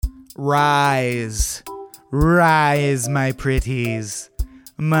Rise, rise, my pretties,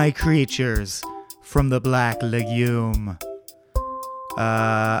 my creatures from the black legume.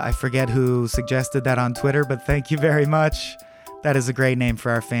 I forget who suggested that on Twitter, but thank you very much. That is a great name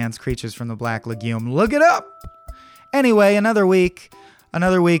for our fans, Creatures from the Black Legume. Look it up! Anyway, another week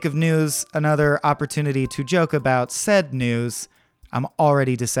of news, another opportunity to joke about said news. I'm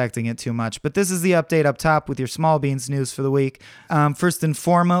already dissecting it too much, but this is the update up top with your small beans news for the week. First and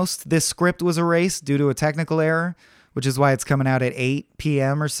foremost, this script was erased due to a technical error, which is why it's coming out at 8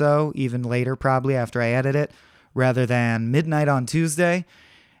 p.m. or so, even later probably after I edit it, rather than midnight on Tuesday.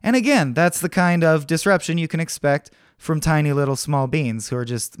 And again, that's the kind of disruption you can expect from tiny little small beans who are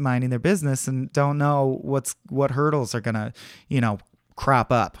just minding their business and don't know what hurdles are gonna,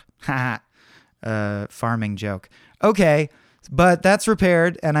 crop up. Farming joke. Okay. But that's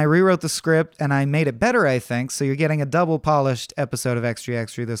repaired, and I rewrote the script, and I made it better, I think, so you're getting a double-polished episode of Extra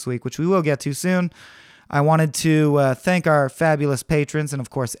Extra this week, which we will get to soon. I wanted to thank our fabulous patrons, and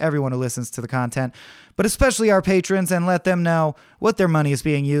of course, everyone who listens to the content, but especially our patrons, and let them know what their money is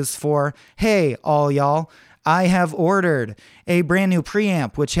being used for. Hey, all y'all, I have ordered a brand new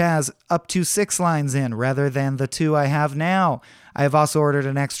preamp, which has up to 6 lines in, rather than the 2 I have now. I have also ordered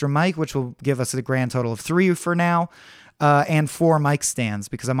an extra mic, which will give us a grand total of 3 for now. And 4 mic stands,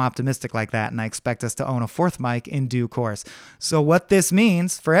 because I'm optimistic like that, and I expect us to own a 4th mic in due course. So what this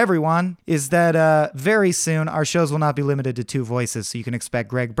means for everyone is that very soon our shows will not be limited to 2 voices. So you can expect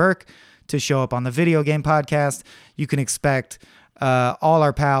Greg Burke to show up on the video game podcast. You can expect all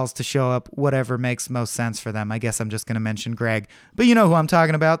our pals to show up, whatever makes most sense for them. I guess I'm just going to mention Greg. But you know who I'm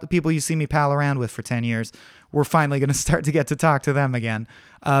talking about, the people you see me pal around with for 10 years. We're finally going to start to get to talk to them again,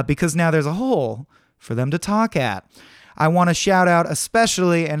 because now there's a hole for them to talk at. I want to shout out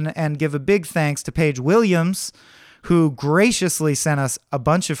especially and give a big thanks to Paige Williams, who graciously sent us a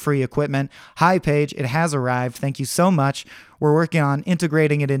bunch of free equipment. Hi, Paige. It has arrived. Thank you so much. We're working on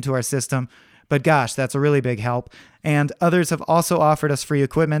integrating it into our system. But gosh, that's a really big help. And others have also offered us free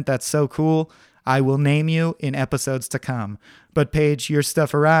equipment. That's so cool. I will name you in episodes to come. But Paige, your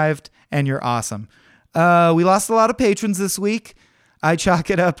stuff arrived, and you're awesome. We lost a lot of patrons this week. I chalk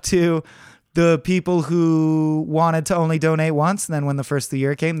it up to the people who wanted to only donate once, and then when the first of the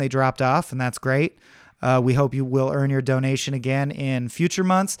year came, they dropped off, and that's great. We hope you will earn your donation again in future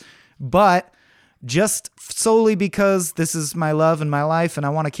months. But just solely because this is my love and my life, and I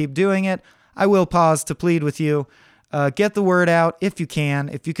want to keep doing it, I will pause to plead with you. Get the word out if you can.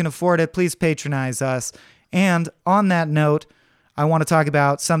 If you can afford it, please patronize us. And on that note, I want to talk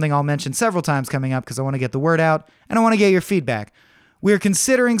about something I'll mention several times coming up because I want to get the word out, and I want to get your feedback. We are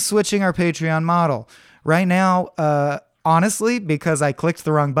considering switching our Patreon model. Right now, honestly, because I clicked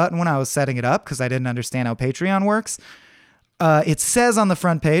the wrong button when I was setting it up because I didn't understand how Patreon works, it says on the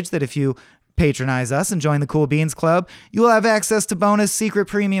front page that if you patronize us and join the Cool Beans Club, you will have access to bonus secret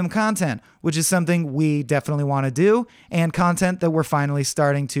premium content, which is something we definitely want to do, and content that we're finally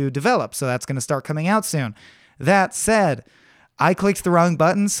starting to develop. So that's going to start coming out soon. That said, I clicked the wrong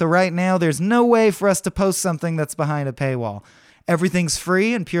button, so right now there's no way for us to post something that's behind a paywall. Everything's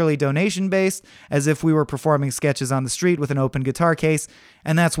free and purely donation-based, as if we were performing sketches on the street with an open guitar case,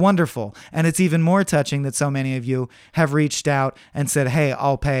 and that's wonderful. And it's even more touching that so many of you have reached out and said, hey,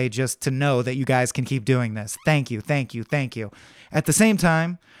 I'll pay just to know that you guys can keep doing this. Thank you, thank you, thank you. At the same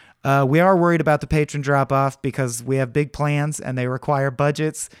time, we are worried about the patron drop-off because we have big plans, and they require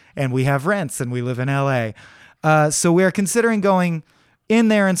budgets, and we have rents, and we live in LA. So we are considering going in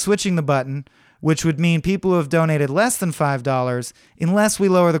there and switching the button, which would mean people who have donated less than $5, unless we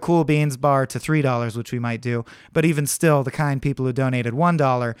lower the Cool Beans bar to $3, which we might do, but even still, the kind people who donated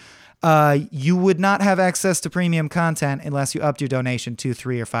 $1, you would not have access to premium content unless you upped your donation to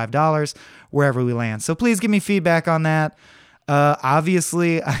 $3 or $5, wherever we land. So please give me feedback on that.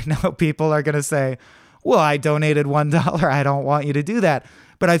 Obviously, I know people are going to say, well, I donated $1. I don't want you to do that.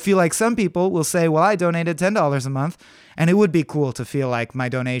 But I feel like some people will say, well, I donated $10 a month, and it would be cool to feel like my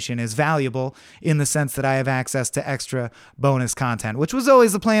donation is valuable in the sense that I have access to extra bonus content, which was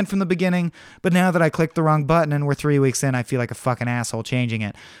always the plan from the beginning. But now that I clicked the wrong button and we're 3 weeks in, I feel like a fucking asshole changing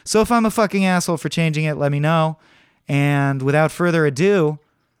it. So if I'm a fucking asshole for changing it, let me know. And without further ado,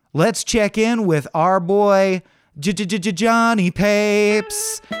 let's check in with our boy, Johnny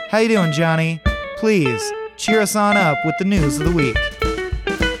Papes. How you doing, Johnny? Please cheer us on up with the news of the week.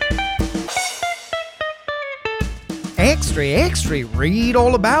 Extra, read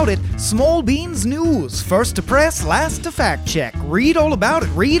all about it. Small Beans News, first to press, last to fact check. Read all about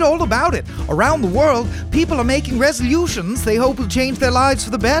it. Around the world, people are making resolutions they hope will change their lives for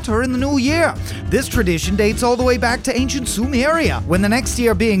the better in the new year. This tradition dates all the way back to ancient Sumeria, when the next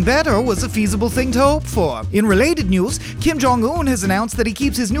year being better was a feasible thing to hope for. In related news, Kim Jong-un has announced that he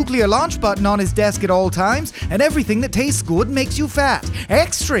keeps his nuclear launch button on his desk at all times, and everything that tastes good makes you fat.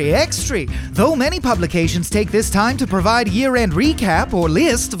 Extra. Though many publications take this time to provide a year-end recap or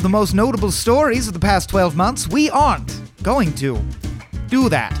list of the most notable stories of the past 12 months, we aren't going to do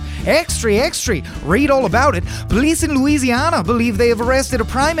that. Extra, read all about it. Police in Louisiana believe they have arrested a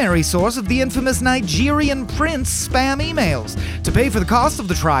primary source of the infamous Nigerian prince spam emails. To pay for the cost of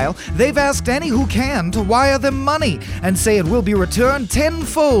the trial, they've asked any who can to wire them money and say it will be returned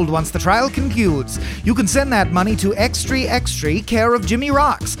tenfold once the trial concludes. You can send that money to Extra, care of Jimmy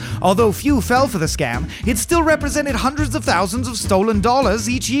Rocks. Although few fell for the scam, it still represented hundreds of thousands of stolen dollars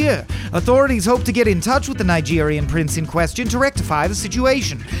each year. Authorities hope to get in touch with the Nigerian prince in question to rectify the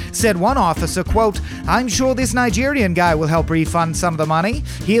situation. Said one officer, quote, "I'm sure this Nigerian guy will help refund some of the money.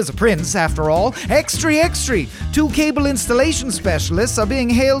 He is a prince, after all." Extra. 2 cable installation specialists are being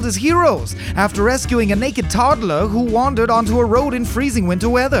hailed as heroes after rescuing a naked toddler who wandered onto a road in freezing winter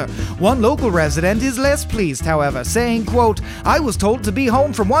weather. One local resident is less pleased, however, saying, quote, "I was told to be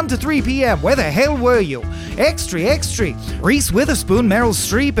home from 1 to 3 p.m. Where the hell were you?" Extra. Reese Witherspoon, Meryl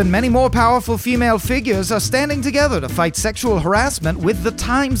Streep, and many more powerful female figures are standing together to fight sexual harassment with the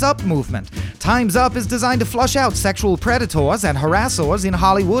Time's Up movement. Time's Up is designed to flush out sexual predators and harassers in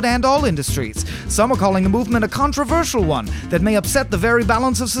Hollywood and all industries. Some are calling the movement a controversial one that may upset the very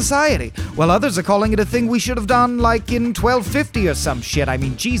balance of society, while others are calling it a thing we should have done like in 1250 or some shit. I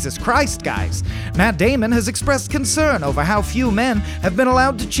mean, Jesus Christ, guys. Matt Damon has expressed concern over how few men have been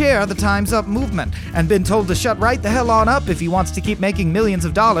allowed to chair the Time's Up movement and been told to shut right the hell on up if he wants to keep making millions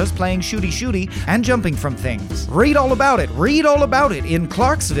of dollars playing shooty and jumping from things. Read all about it in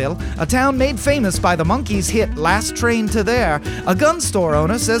Clarksville, a town made famous by the Monkees' hit Last Train to There. A gun store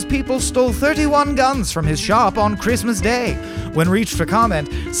owner says people stole 31 guns from his shop on Christmas Day. When reached for comment,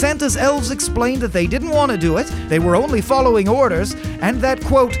 Santa's elves explained that they didn't want to do it, they were only following orders, and that,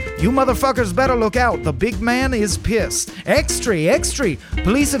 quote, "You motherfuckers better look out, the big man is pissed." Extra.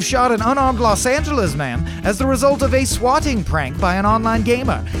 Police have shot an unarmed Los Angeles man as the result of a swatting prank by an online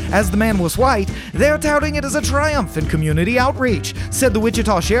gamer. As the man was white, they're touting it as a triumph in community outreach, said the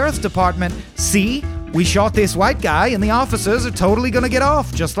Wichita Sheriff's Department. "See? We shot this white guy and the officers are totally gonna get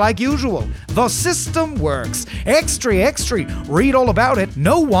off, just like usual. The system works." Extra. Read all about it.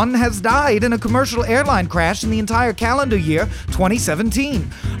 No one has died in a commercial airline crash in the entire calendar year 2017.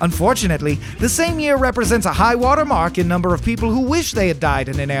 Unfortunately, the same year represents a high watermark in number of people who wish they had died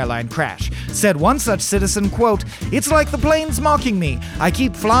in an airline crash. Said one such citizen, quote, "It's like the plane's mocking me. I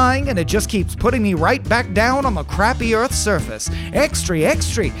keep flying and it just keeps putting me right back down on the crappy Earth's surface." Extra.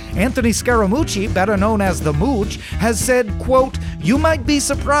 Anthony Scaramucci, better known as the Mooch, has said, quote, "You might be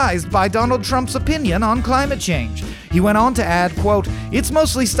surprised by Donald Trump's opinion on climate change." He went on to add, quote, "It's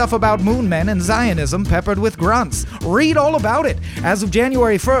mostly stuff about moon men and Zionism peppered with grunts." Read all about it. As of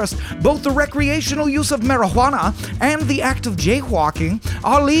January 1st, both the recreational use of marijuana and the act of jaywalking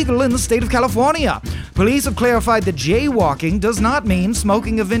are legal in the state of California. Police have clarified that jaywalking does not mean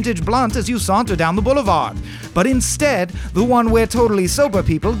smoking a vintage blunt as you saunter down the boulevard, but instead the one where totally sober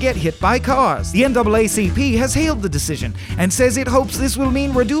people get hit by cars. The NAACP has hailed the decision and says it hopes this will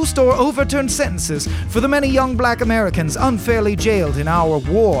mean reduced or overturned sentences for the many young black Americans unfairly jailed in our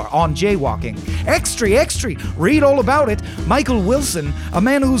war on jaywalking. Extra. Read all about it. Michael Wilson, a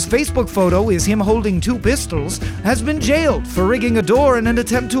man whose Facebook photo is him holding 2 pistols, has been jailed for rigging a door in an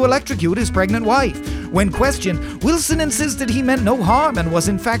attempt to electrocute his pregnant wife. When questioned, Wilson insisted he meant no harm and was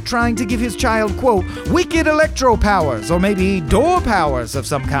in fact trying to give his child, quote, "wicked electro powers or maybe door powers of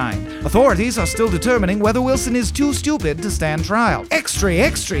some kind." Authorities are still determining whether Wilson is too stupid to stand trial. Extra.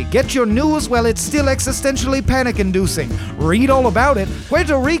 Get your news while it's still existentially panic-inducing. Read all about it.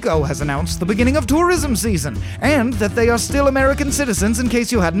 Puerto Rico has announced the beginning of tourism season and that they are still American citizens in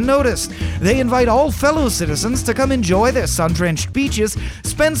case you hadn't noticed. They invite all fellow citizens to come enjoy their sun-drenched beaches,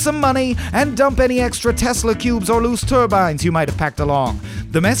 spend some money, and dump any extra Tesla cubes or loose turbines you might have packed along.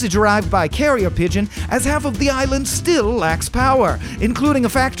 The message arrived by carrier pigeon as half of the island still lacks power, including a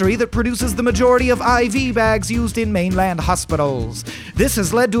factory that produces the majority of IV bags used in mainland hospitals. This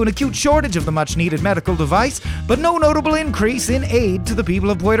has led to an acute shortage of the much-needed medical device, but no notable increase in aid to the people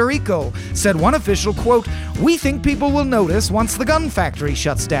of Puerto Rico. Said one official, quote, "We think people will notice once the gun factory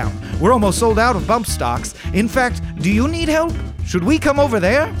shuts down. We're almost sold out of bump stocks. In fact, do you need help? Should we come over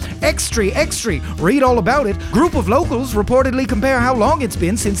there? Extra, read all about it. Group of locals reportedly compare how long it's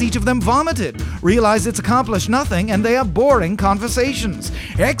been since each of them vomited. Realize it's accomplished nothing and they have boring conversations.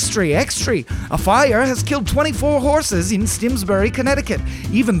 Extra, a fire has killed 24 horses in Stimsbury, Connecticut,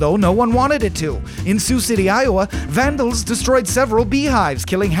 even though no one wanted it to. In Sioux City, Iowa, vandals destroyed several beehives,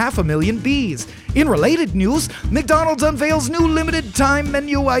 killing 500,000 bees. In related news, McDonald's unveils new limited-time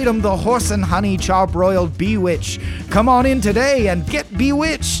menu item, the Horse and Honey Charbroiled Bewitch. Come on in today and get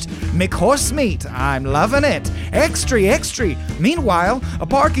bewitched. McHorsemeat, I'm loving it. Extra. Meanwhile, a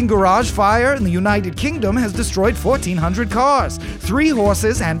parking garage fire in the United Kingdom has destroyed 1,400 cars, 3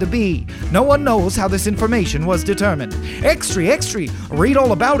 horses and a bee. No one knows how this information was determined. Extra, read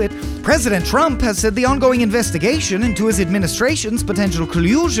all about it. President Trump has said the ongoing investigation into his administration's potential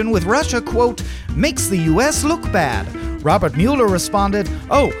collusion with Russia, quote, makes the U.S. look bad. Robert Mueller responded,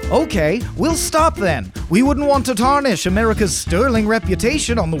 "Oh, okay, we'll stop then. We wouldn't want to tarnish America's sterling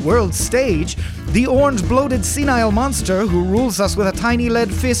reputation on the world stage." The orange-bloated senile monster who rules us with a tiny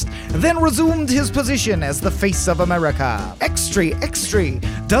lead fist then resumed his position as the face of America. Extra.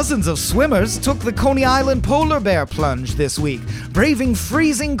 Dozens of swimmers took the Coney Island polar bear plunge this week, braving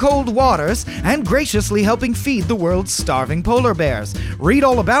freezing cold waters and graciously helping feed the world's starving polar bears. Read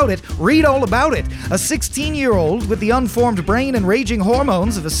all about it. A 16-year-old with the unformed brain and raging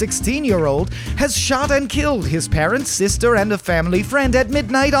hormones of a 16-year-old has shot and killed his parents, sister, and a family friend at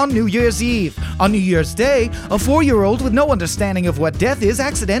midnight on New Year's Eve. On New Year's Day, a 4-year-old with no understanding of what death is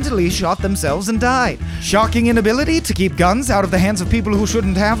accidentally shot themselves and died. Shocking inability to keep guns out of the hands of people who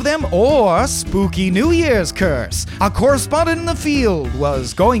shouldn't have them, or spooky New Year's curse. A correspondent in the field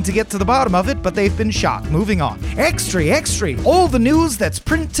was going to get to the bottom of it, but they've been shot. Moving on. Extra. All the news that's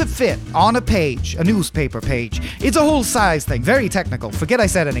print to fit on a page, a newspaper page. It's a whole size thing, very technical. Forget I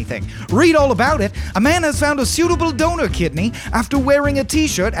said anything. Read all about it. A man has found a suitable donor kidney after wearing a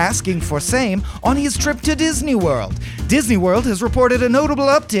t-shirt asking for same on his trip to Disney World. Disney World has reported a notable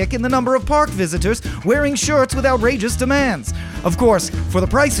uptick in the number of park visitors wearing shirts with outrageous demands. Of course, for the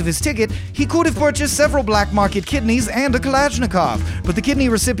price of his ticket, he could have purchased several black market kidneys and a Kalashnikov, but the kidney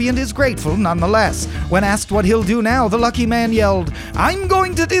recipient is grateful nonetheless. When asked what he'll do now, the lucky man yelled, "I'm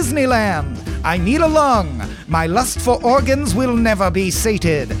going to Disneyland! I need a lung! My lust for organs will never be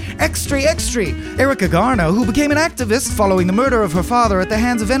sated." Extra. Erica Garner, who became an activist following the murder of her father at the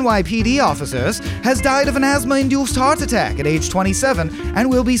hands of NYPD officers, has died of an asthma-induced heart attack at age 27 and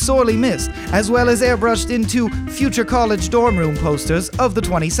will be sorely missed, as well as airbrushed into future college dorm room posters of the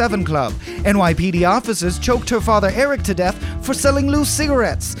 27 Club. NYPD officers choked her father Eric to death for selling loose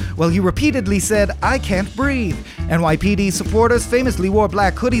cigarettes, while he repeatedly said, "I can't breathe." NYPD supporters famously wore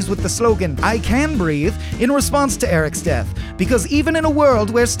black hoodies with the slogan, "I can breathe," in response to Eric's death, because even in a world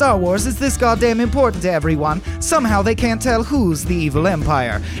where Star Wars is this goddamn important to everyone, somehow they can't tell who's the evil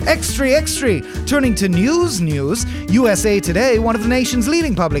empire. Extra. Turning to news, USA Today, one of the nation's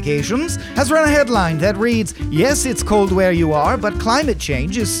leading publications, has run a headline that reads, "Yes, it's cold where you are, but climate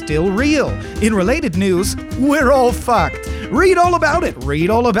change is still real." In related news, we're all fucked. Read all about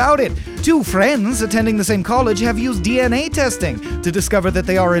it. 2 friends attending the same college have used DNA testing to discover that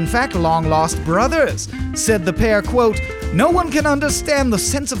they are in fact long-lost brothers. Said the pair, quote, "No one can understand the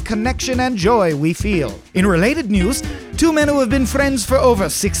sense of connection and joy we feel." In related news, 2 men who have been friends for over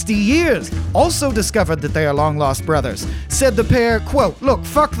 60 years also discovered that they are long-lost brothers. Said the pair, quote, "Look,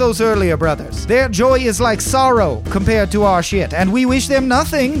 fuck those earlier brothers. Their joy is like sorrow compared to our shit, and we wish them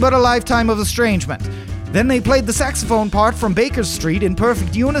nothing but a lifetime of estrangement." Then they played the saxophone part from Baker Street in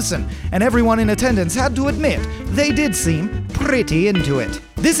perfect unison, and everyone in attendance had to admit they did seem pretty into it.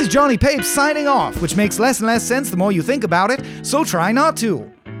 This is Johnny Pape signing off, which makes less and less sense the more you think about it, so try not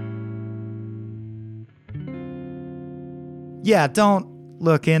to. Yeah, don't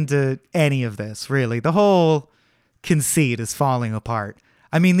look into any of this, really. The whole conceit is falling apart.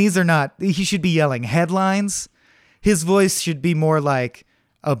 I mean, he should be yelling headlines. His voice should be more like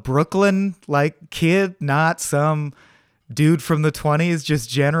a Brooklyn kid, not some dude from the 20s, just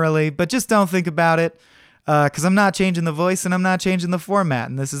generally. But just don't think about it, because I'm not changing the voice and I'm not changing the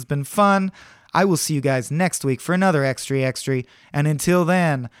format. And this has been fun. I will see you guys next week for another Extra. And until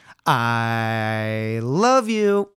then, I love you.